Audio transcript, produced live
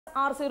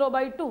R0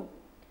 by 2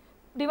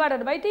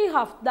 divided by T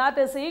half, that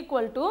is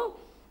equal to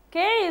K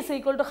is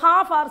equal to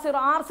half R0.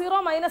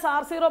 R0 minus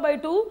R0 by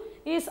 2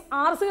 is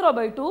R0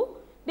 by 2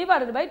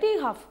 divided by T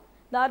half,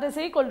 that is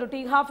equal to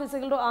T half is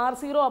equal to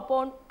R0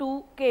 upon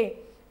 2K,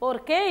 or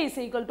K is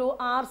equal to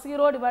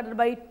R0 divided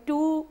by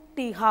 2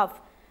 T half.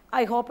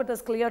 I hope it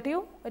is clear to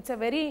you. It is a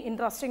very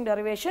interesting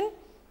derivation.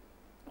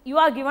 You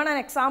are given an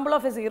example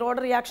of a zero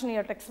order reaction in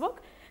your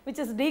textbook, which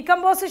is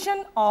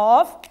decomposition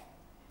of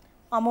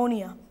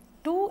ammonia,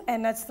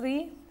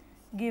 2NH3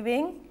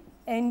 giving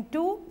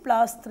N2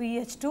 plus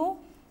 3H2.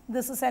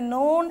 This is a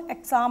known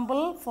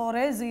example for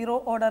a zero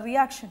order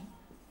reaction,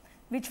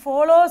 which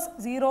follows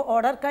zero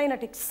order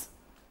kinetics.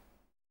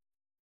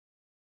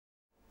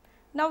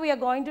 Now we are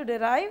going to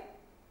derive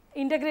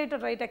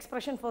integrated rate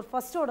expression for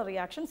first order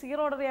reaction.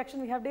 Zero order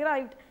reaction we have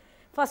derived,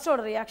 first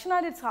order reaction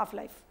and its half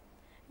life.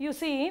 You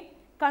see,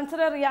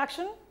 consider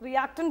reaction,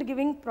 reactant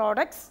giving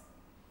products.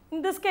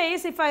 In this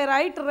case, if I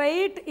write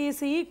rate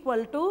is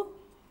equal to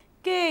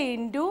K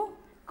into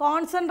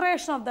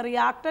concentration of the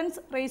reactants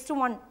raised to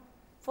 1.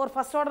 For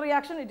first order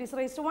reaction, it is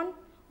raised to 1,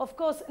 of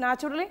course,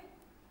 naturally.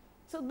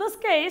 So, this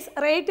case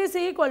rate is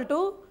equal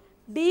to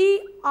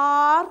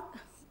dR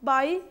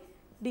by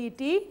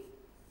dt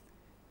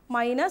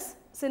minus,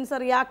 since the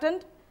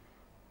reactant,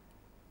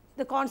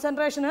 the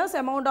concentration is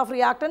amount of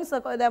reactants,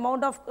 the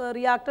amount of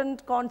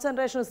reactant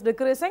concentration is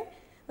decreasing,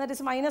 that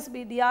is minus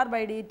dR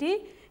by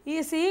dt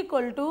is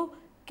equal to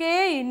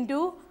K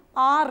into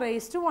R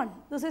raised to 1.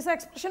 This is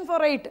expression for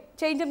rate,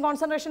 change in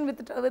concentration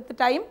with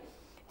time.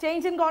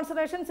 Change in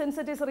concentration, since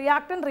it is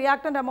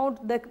reactant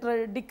amount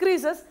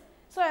decreases,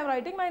 so I am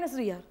writing minus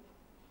dR.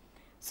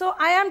 So,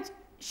 I am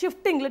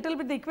shifting little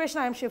bit the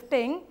equation, I am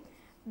shifting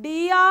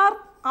dR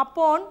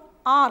upon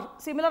R,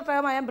 similar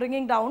term I am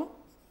bringing down,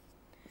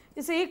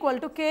 is equal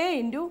to K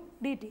into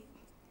dt,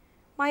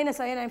 minus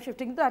I am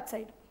shifting to that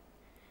side.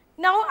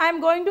 Now, I am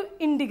going to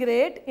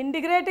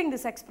integrating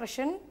this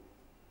expression,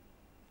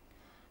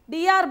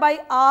 dR by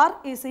R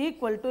is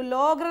equal to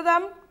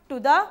logarithm to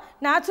the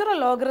natural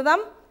logarithm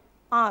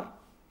R.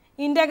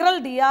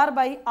 Integral dR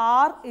by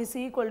R is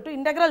equal to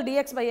integral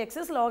dx by x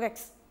is log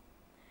x.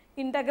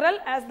 Integral,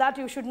 as that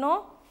you should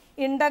know,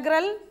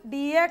 integral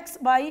dx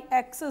by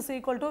x is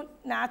equal to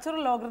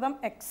natural logarithm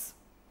x.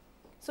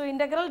 So,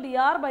 integral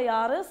dr by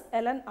r is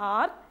ln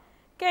r.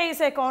 K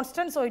is a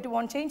constant, so it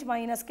will not change,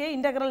 minus k.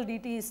 Integral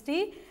dt is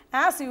t.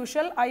 As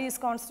usual, I is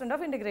constant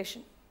of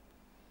integration.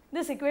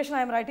 This equation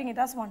I am writing it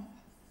as 1.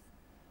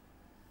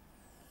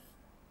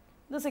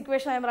 This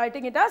equation I am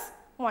writing it as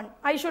 1.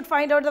 I should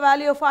find out the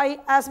value of I,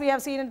 as we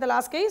have seen in the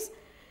last case.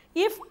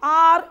 If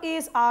R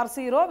is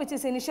R0, which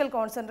is initial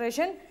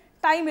concentration,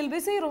 time will be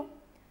 0.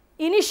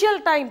 Initial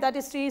time, that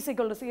is t is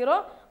equal to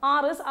 0,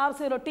 R is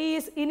R0, t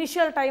is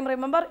initial time.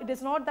 Remember, it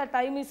is not that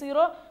time is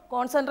 0,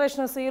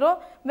 concentration is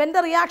 0. When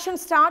the reaction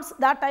starts,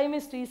 that time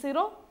is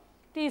t0,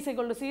 t is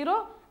equal to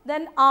 0,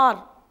 then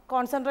R,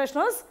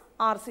 concentration is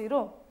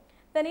R0.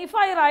 Then if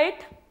I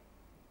write,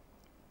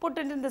 put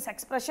it in this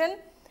expression,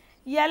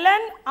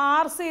 ln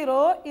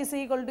R0 is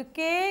equal to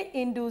k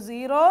into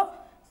 0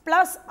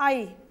 plus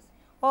I,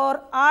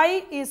 or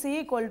I is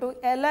equal to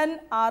ln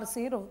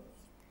R0.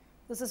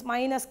 This is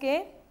minus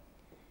k.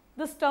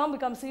 This term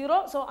becomes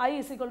 0, so I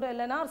is equal to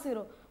ln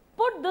R0.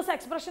 Put this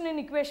expression in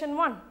equation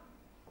 1.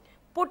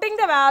 Putting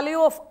the value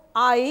of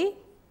I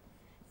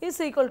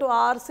is equal to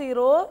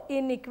R0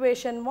 in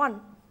equation 1.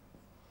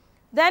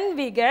 Then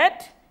we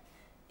get,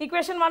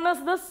 equation 1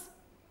 is this,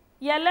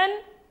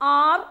 ln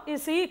R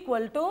is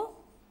equal to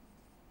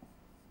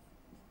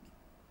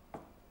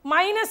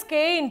minus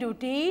k into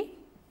t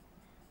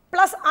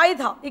plus I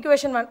tha,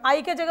 equation 1.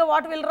 I ke jagah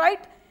what will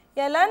write?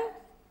 ln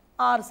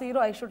R0,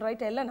 I should write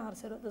ln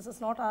R0, this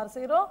is not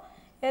R0,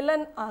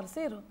 ln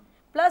R0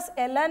 plus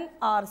ln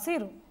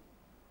R0.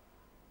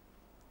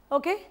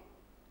 Okay.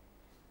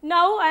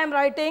 Now I am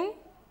writing,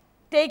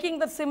 taking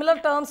the similar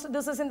terms,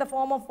 this is in the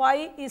form of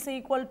y is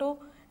equal to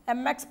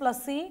mx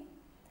plus c.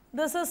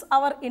 This is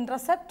our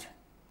intercept.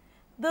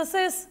 This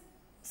is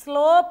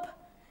slope.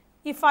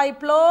 If I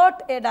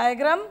plot a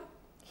diagram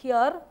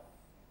here,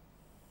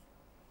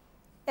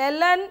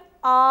 ln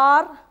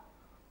R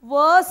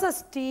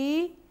versus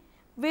t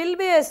will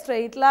be a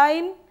straight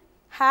line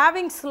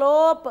having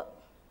slope,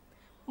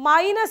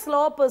 minus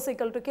slope is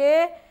equal to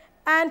k,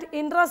 and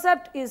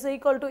intercept is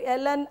equal to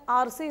ln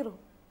R0.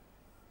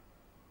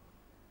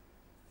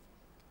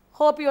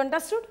 Hope you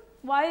understood.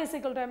 Y is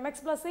equal to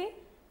mx plus c.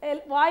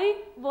 Y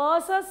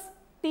versus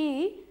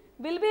t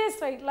will be a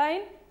straight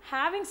line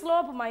having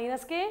slope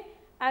minus k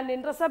and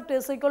intercept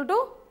is equal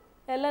to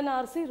ln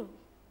R0.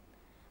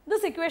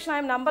 This equation I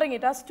am numbering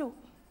it as 2.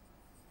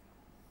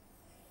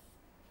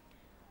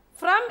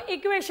 From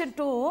equation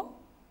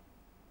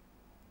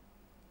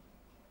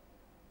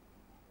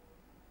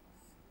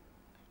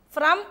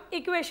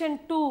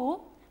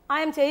 2,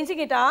 I am changing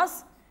it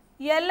as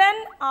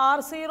ln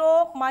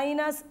R0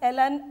 minus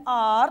ln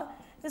R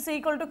is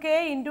equal to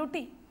k into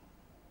t,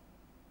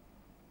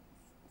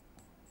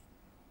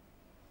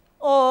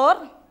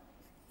 or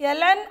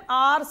ln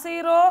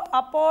R0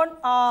 upon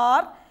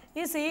R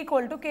is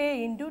equal to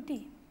K into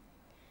T.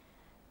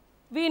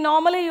 We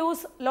normally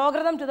use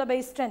logarithm to the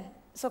base 10.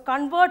 So,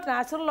 convert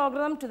natural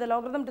logarithm to the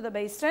logarithm to the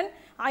base 10.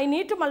 I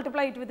need to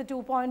multiply it with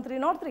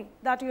 2.303,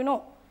 that you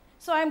know.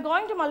 So, I am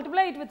going to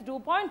multiply it with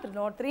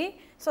 2.303.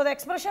 So, the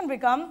expression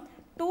become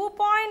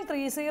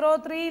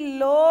 2.303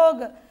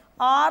 log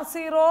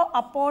R0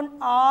 upon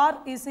R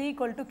is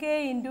equal to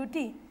K into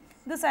T.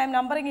 This I am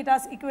numbering it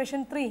as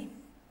equation 3.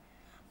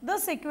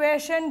 This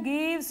equation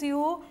gives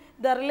you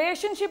the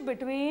relationship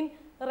between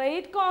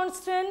rate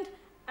constant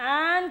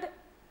and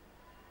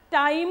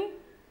time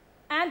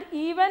and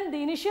even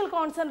the initial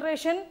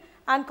concentration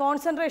and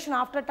concentration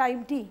after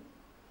time t.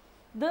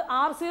 The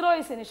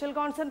R0 is initial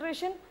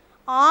concentration,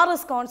 R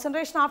is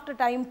concentration after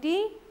time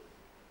t,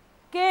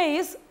 K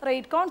is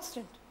rate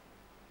constant.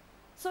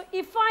 So,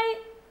 if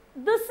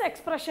this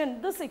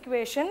expression, this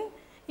equation,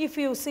 if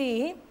you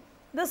see,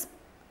 this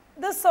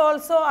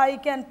also I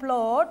can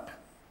plot.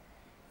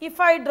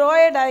 If I draw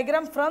a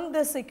diagram from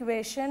this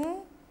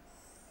equation,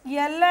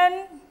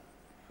 ln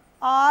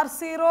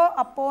R0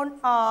 upon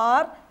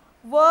R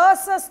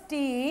versus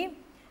T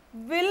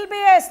will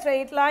be a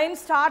straight line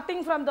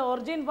starting from the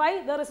origin.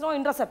 Why? There is no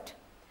intercept.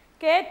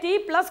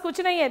 Kt plus kuch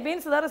nahi hai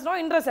means there is no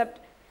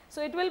intercept.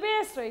 So, it will be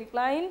a straight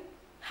line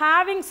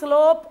having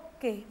slope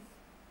K.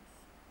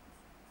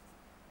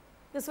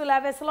 This will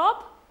have a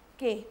slope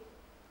K.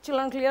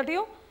 Children, clear to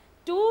you?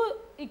 Two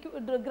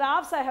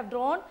graphs I have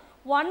drawn.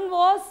 One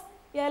was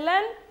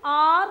ln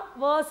R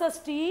versus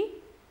T,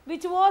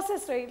 which was a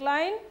straight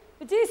line,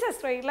 which is a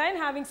straight line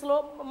having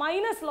slope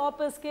minus slope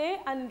is K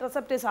and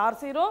intercept is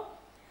R0.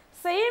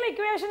 Same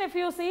equation if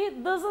you see,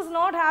 this is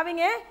not having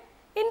a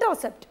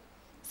intercept.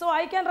 So,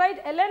 I can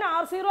write ln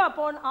R0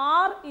 upon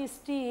R is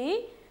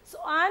T, so,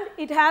 and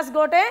it has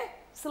got a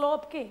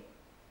slope K.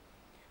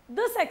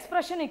 This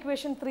expression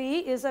equation 3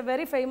 is a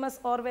very famous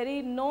or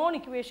very known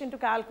equation to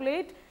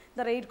calculate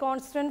the rate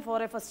constant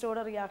for a first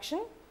order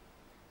reaction.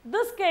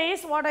 This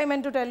case what I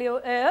meant to tell you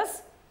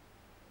is,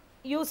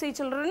 you see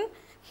children,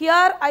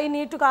 here I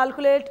need to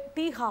calculate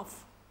T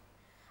half.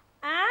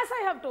 As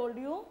I have told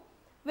you,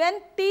 when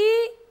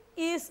T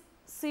is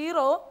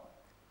 0,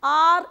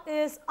 R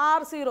is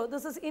R0,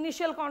 this is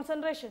initial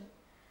concentration.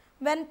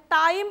 When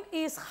time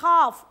is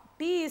half,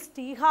 T is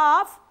T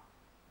half,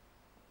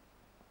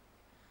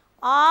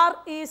 R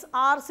is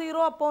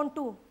R0 upon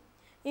 2.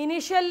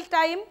 Initial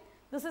time,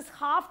 this is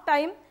half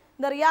time,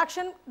 the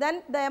reaction,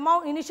 then the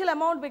amount, initial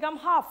amount become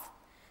half.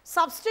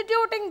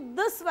 Substituting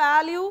this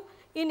value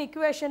in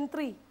equation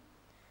 3.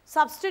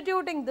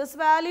 Substituting this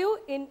value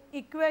in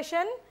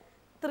equation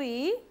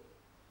 3,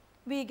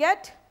 we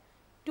get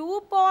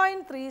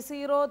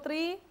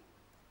 2.303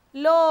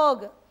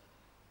 log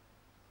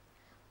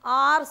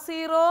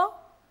R0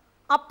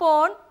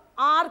 upon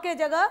R ke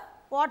jagah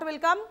what will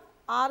come?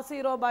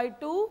 R0 by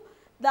 2,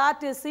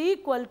 that is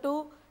equal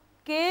to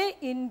K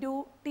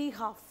into T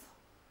half.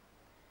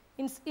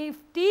 If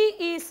T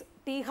is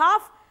T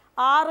half,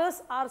 R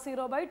is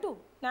R0 by 2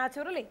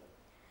 naturally.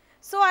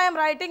 So, I am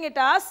writing it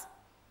as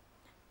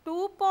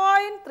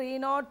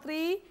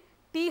 2.303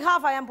 T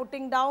half I am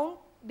putting down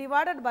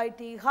divided by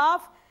T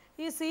half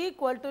is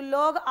equal to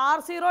log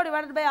R0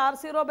 divided by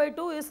R0 by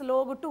 2 is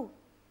log 2,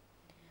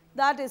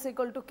 that is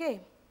equal to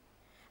K.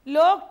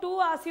 Log 2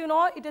 as you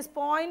know it is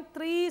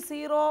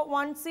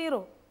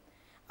 0.3010.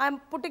 I am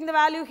putting the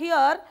value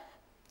here.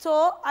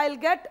 So, I will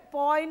get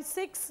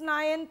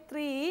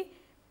 0.693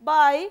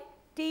 by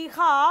T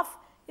half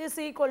is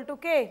equal to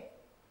K,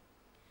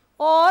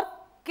 or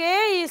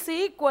K is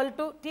equal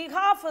to, T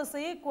half is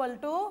equal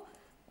to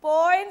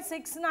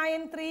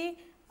 0.693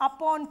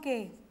 upon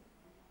K.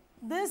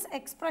 This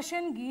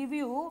expression give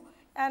you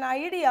an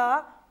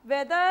idea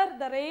whether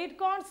the rate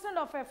constant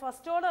of a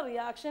first order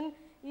reaction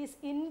is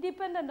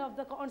independent of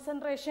the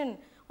concentration,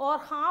 or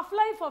half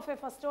life of a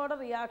first order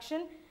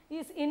reaction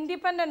is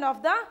independent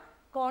of the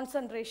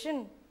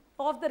concentration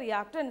of the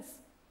reactants.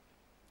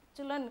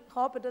 Children,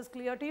 hope it is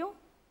clear to you.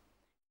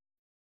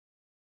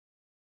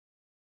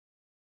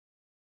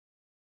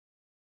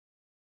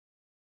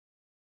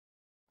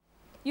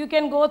 You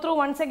can go through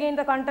once again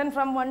the content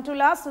from 1 to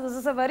last. So, this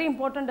is a very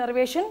important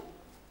derivation.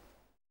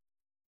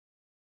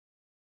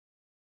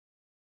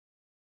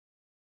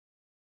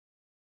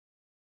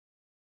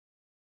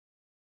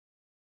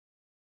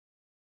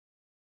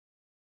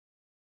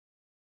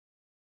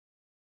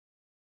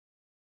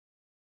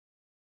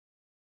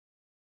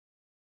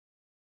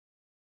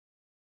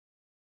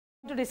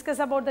 To discuss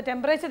about the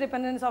temperature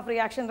dependence of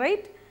reaction,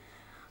 right?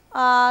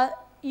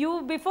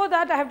 Before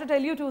that I have to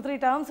tell you 2-3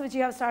 terms which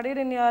you have studied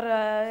in your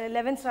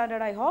 11th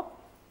standard, I hope.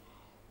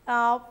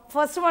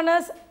 First one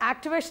is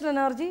activation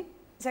energy,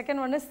 second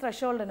one is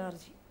threshold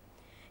energy.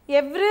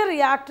 Every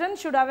reactant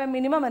should have a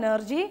minimum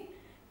energy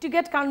to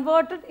get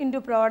converted into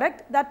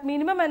product. That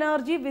minimum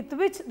energy with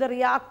which the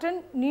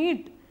reactant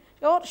need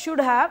or should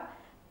have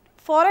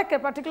for a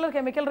particular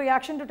chemical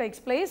reaction to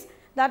take place,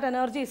 that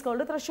energy is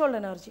called the threshold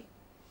energy.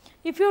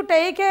 If you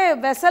take a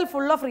vessel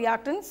full of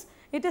reactants,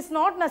 it is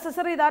not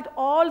necessary that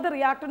all the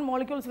reactant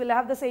molecules will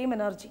have the same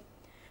energy.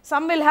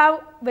 Some will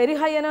have very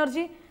high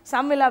energy,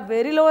 some will have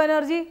very low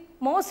energy,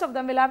 most of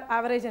them will have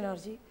average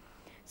energy.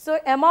 So,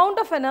 amount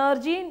of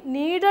energy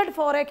needed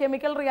for a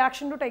chemical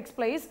reaction to take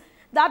place,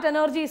 that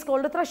energy is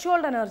called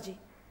threshold energy.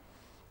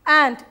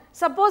 And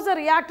suppose the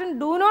reactant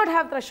do not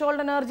have threshold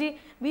energy,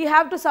 we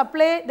have to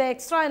supply the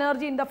extra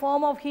energy in the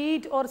form of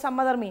heat or some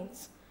other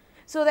means.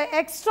 So, the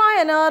extra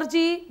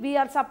energy we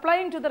are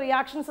supplying to the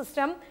reaction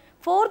system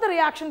for the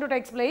reaction to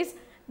take place,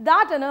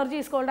 that energy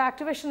is called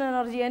activation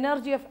energy,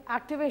 energy of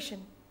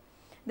activation.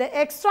 The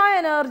extra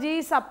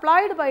energy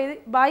supplied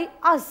by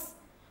us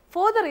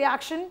for the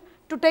reaction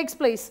to take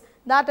place,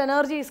 that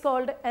energy is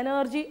called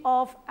energy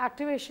of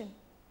activation.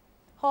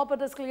 Hope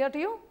it is clear to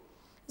you.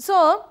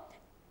 So,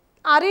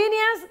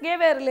 Arrhenius gave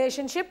a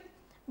relationship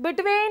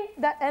between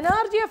the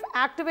energy of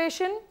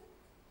activation,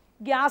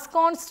 gas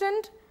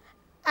constant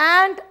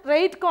and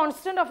rate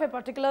constant of a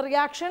particular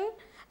reaction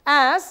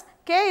as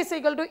K is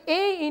equal to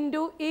A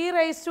into E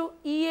raised to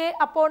EA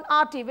upon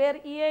RT, where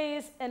EA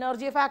is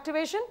energy of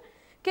activation,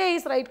 K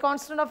is rate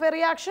constant of a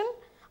reaction,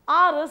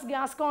 R is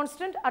gas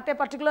constant at a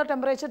particular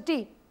temperature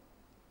T.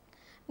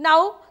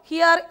 Now,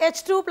 here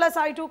H2 plus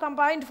I2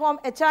 combined form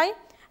HI.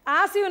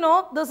 As you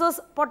know, this is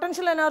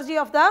potential energy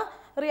of the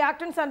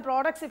reactants and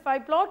products. If I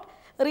plot,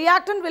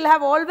 reactant will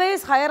have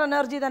always higher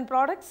energy than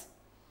products.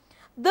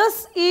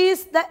 This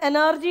is the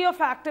energy of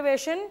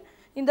activation,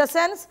 in the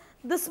sense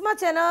this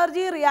much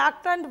energy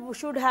reactant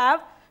should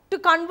have to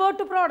convert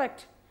to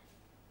product.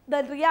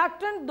 The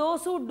reactant,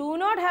 those who do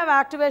not have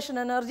activation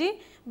energy,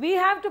 we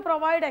have to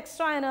provide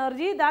extra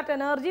energy, that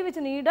energy which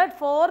is needed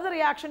for the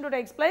reaction to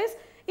take place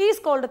is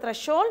called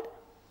threshold.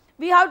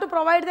 We have to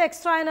provide the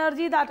extra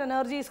energy, that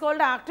energy is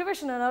called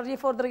activation energy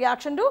for the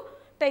reaction to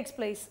take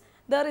place.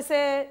 There is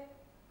a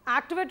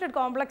activated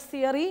complex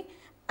theory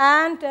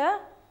and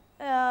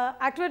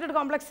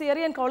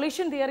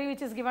collision theory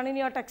which is given in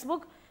your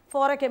textbook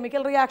for a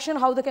chemical reaction,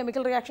 how the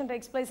chemical reaction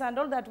takes place and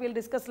all, that we will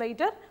discuss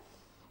later.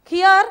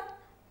 Here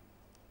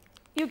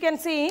you can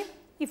see,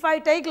 if I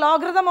take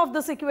logarithm of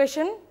this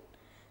equation,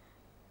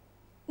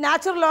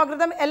 natural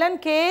logarithm ln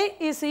k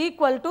is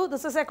equal to,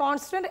 this is a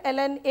constant,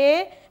 ln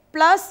a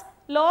plus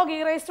log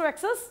e raised to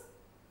x is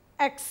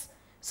x.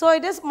 So,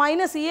 it is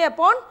minus E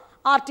upon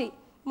RT,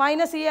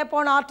 minus E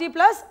upon RT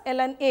plus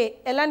ln a.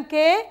 Ln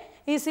k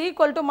is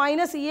equal to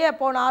minus E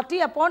upon RT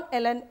upon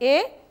ln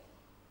a.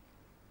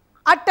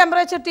 At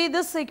temperature T,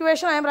 this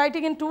equation I am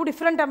writing in two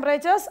different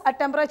temperatures, at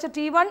temperature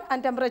T1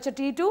 and temperature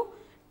T2.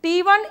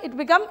 T1 it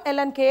becomes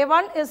ln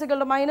K1 is equal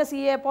to minus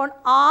E upon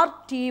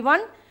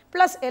RT1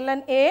 plus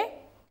ln A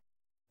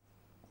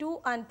 2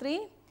 and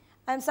 3.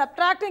 I am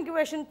subtracting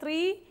equation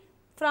 3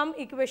 from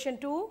equation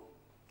 2.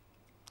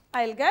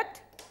 I will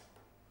get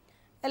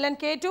ln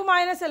K2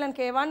 minus ln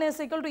K1 is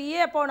equal to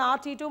E upon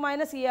RT2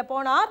 minus E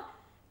upon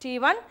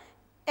RT1.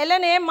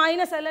 ln A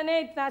minus ln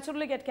A, it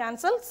naturally get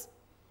cancels.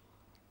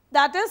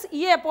 That is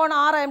E upon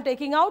R I am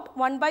taking out,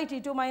 1 by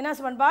T2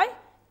 minus 1 by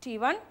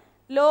T1.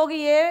 Log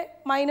A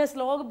minus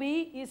log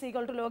B is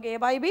equal to log A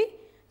by B.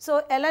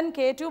 So, ln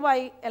K2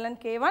 by ln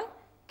K1,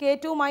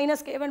 K2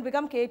 minus K1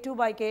 become K2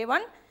 by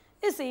K1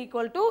 is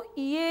equal to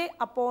EA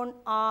upon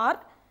R.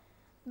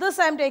 This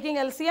I am taking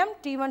LCM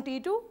T1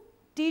 T2,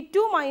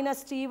 T2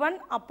 minus T1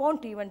 upon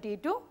T1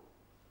 T2.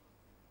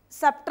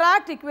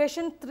 Subtract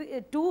equation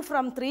 2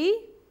 from 3,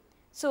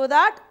 so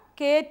that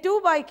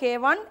K2 by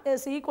K1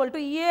 is equal to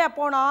EA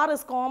upon R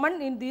is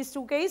common in these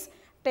two cases,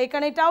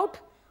 taken it out.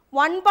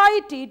 1 by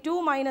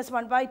T2 minus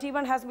 1 by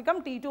T1 has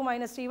become T2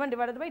 minus T1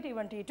 divided by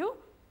T1 T2.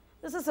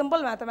 This is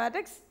simple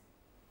mathematics.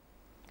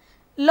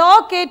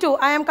 Log K2,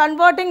 I am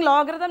converting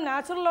logarithm,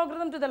 natural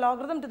logarithm to the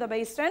logarithm to the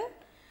base 10.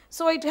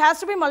 So, it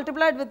has to be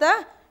multiplied with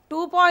the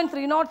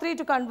 2.303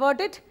 to convert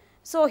it.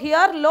 So,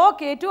 here log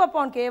K2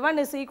 upon K1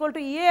 is equal to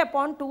EA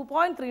upon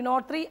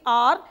 2.303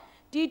 R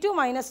T2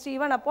 minus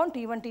T1 upon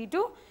T1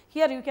 T2.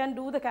 Here you can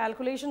do the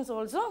calculations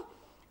also.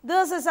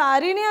 This is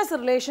Arrhenius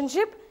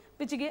relationship,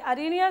 which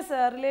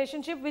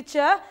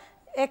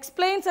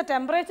explains the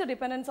temperature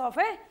dependence of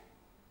a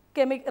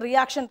chemical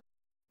reaction.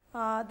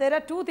 There are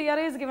two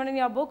theories given in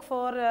your book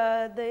for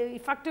the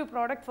effective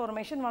product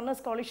formation. One is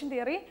collision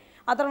theory,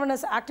 other one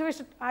is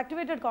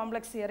activated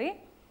complex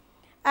theory.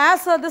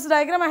 As this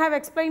diagram I have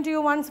explained to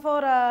you once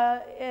for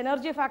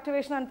energy of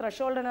activation and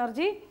threshold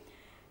energy.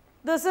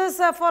 This is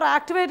for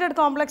activated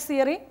complex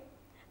theory.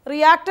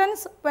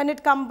 Reactants, when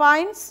it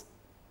combines,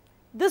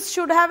 this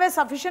should have a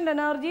sufficient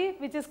energy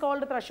which is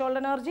called threshold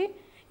energy.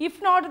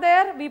 If not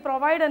there, we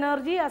provide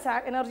energy as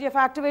energy of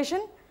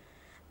activation.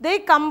 They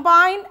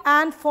combine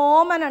and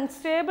form an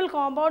unstable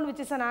compound which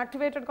is an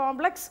activated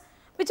complex,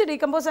 which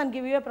decompose and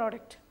give you a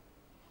product.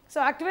 So,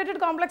 activated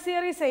complex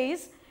theory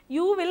says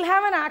you will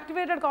have an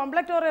activated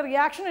complex or a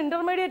reaction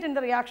intermediate in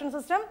the reaction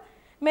system.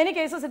 Many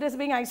cases it is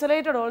being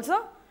isolated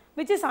also,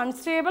 which is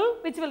unstable,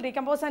 which will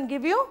decompose and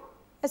give you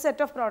a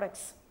set of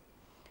products.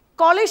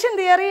 Collision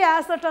theory,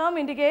 as the term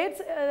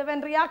indicates,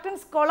 when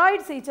reactants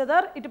collides each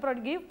other, it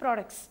give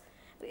products.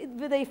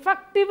 With the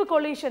effective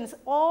collisions,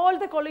 all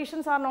the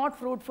collisions are not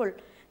fruitful.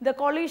 The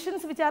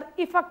collisions which are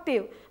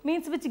effective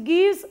means which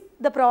gives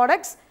the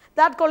products,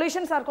 That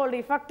collisions are called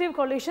effective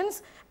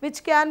collisions,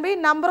 which can be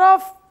number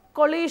of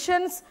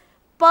collisions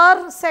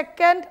per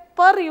second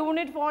per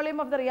unit volume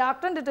of the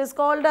reactant. It is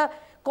called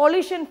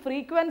collision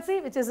frequency,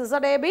 which is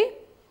ZAB.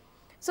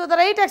 So, the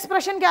rate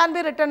expression can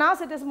be written as,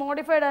 it is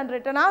modified and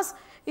written as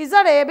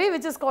ZAB,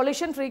 which is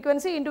collision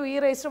frequency into e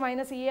raised to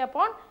minus E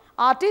upon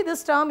RT.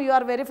 This term you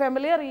are very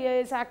familiar. E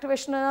is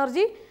activation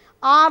energy,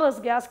 R is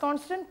gas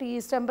constant, T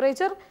is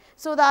temperature.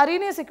 So, the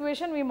Arrhenius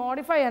equation we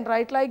modify and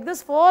write like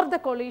this for the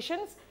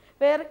collisions,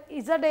 where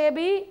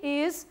ZAB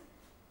is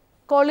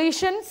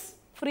collisions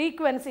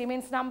frequency,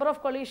 means number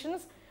of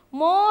collisions.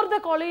 More the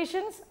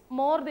collisions,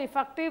 more the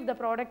effective the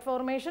product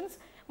formations,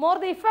 more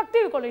the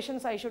effective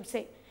collisions I should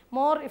say,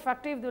 more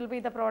effective will be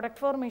the product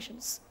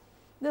formations.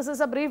 This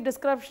is a brief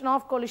description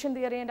of collision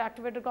theory and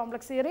activated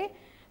complex theory.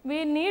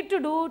 We need to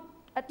do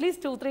at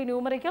least 2-3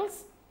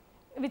 numericals,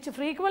 which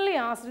frequently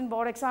asked in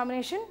board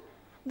examination.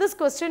 This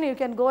question you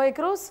can go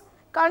across.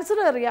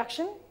 Consider a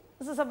reaction.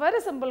 This is a very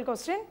simple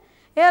question.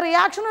 A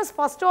reaction is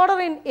first order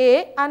in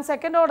A and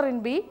second order in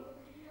B.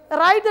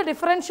 Write the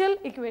differential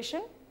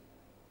equation.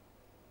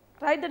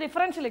 Write the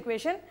differential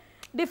equation.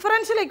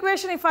 Differential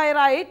equation if I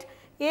write,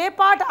 A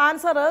part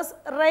answer is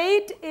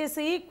rate is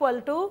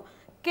equal to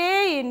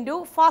K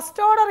into first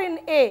order in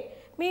A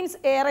means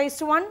A raised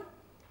to 1,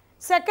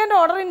 second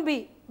order in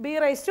B, B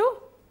raised to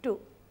 2.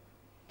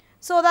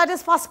 So, that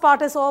is first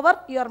part is over,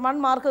 your 1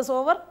 mark is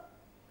over.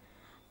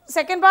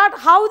 Second part,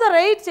 how the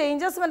rate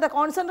changes when the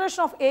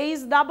concentration of A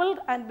is doubled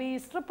and B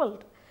is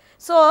tripled.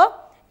 So,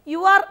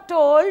 you are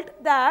told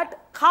that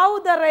how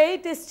the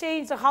rate is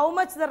changed, how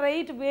much the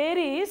rate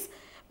varies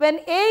when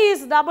A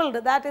is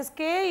doubled, that is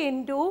K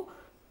into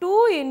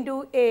 2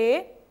 into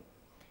A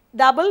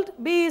doubled,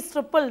 B is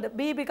tripled,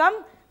 B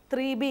become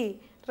 3B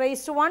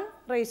raised to 1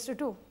 raised to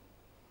 2.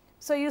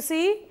 So, you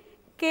see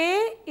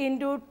K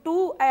into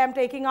 2 I am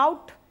taking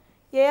out,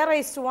 A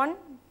raised to 1,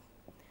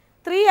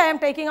 3 I am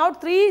taking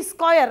out, 3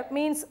 square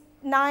means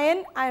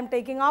 9 I am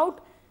taking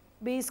out,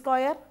 B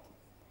square,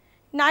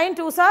 9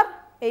 2s are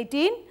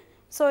 18.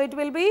 So, it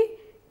will be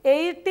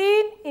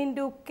 18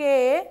 into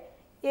K,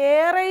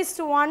 A raised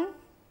to 1,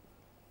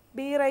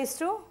 B raised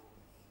to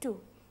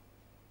 2.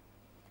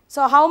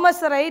 So, how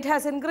much the rate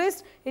has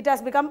increased? It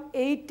has become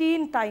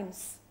 18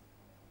 times.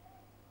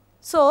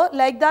 So,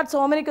 like that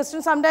so many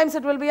questions, sometimes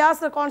it will be asked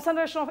the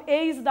concentration of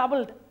A is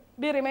doubled,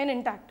 B remain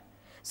intact.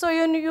 So,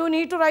 you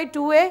need to write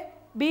 2A,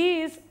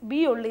 B is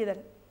B only then.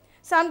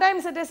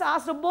 Sometimes it is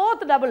asked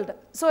both doubled.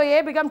 So,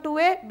 A become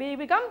 2A, B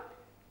become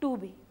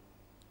 2B.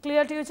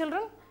 Clear to you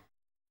children?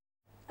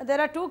 There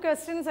are 2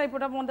 questions I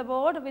put up on the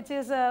board, which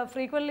is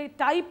frequently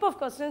type of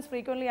questions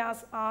frequently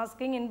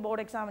asking in board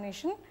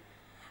examination.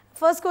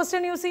 First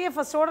question you see, a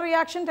first order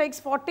reaction takes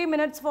 40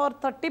 minutes for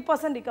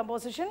 30%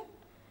 decomposition.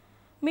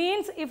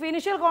 Means if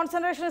initial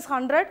concentration is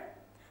 100,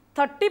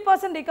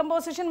 30%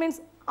 decomposition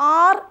means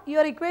R,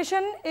 your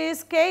equation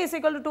is K is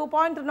equal to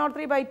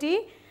 2.303 by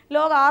T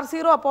log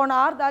R0 upon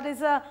R, that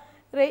is a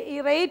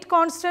rate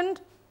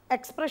constant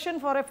expression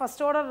for a first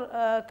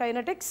order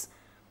kinetics.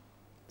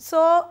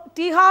 So,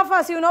 T half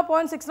as you know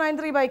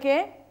 0.693 by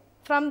K.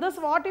 From this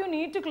what you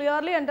need to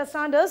clearly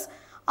understand is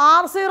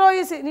R0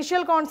 is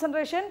initial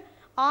concentration,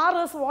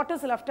 R is what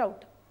is left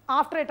out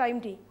after a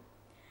time T.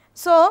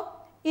 So,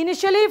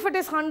 initially if it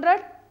is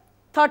 100,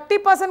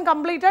 30%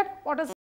 completed, what is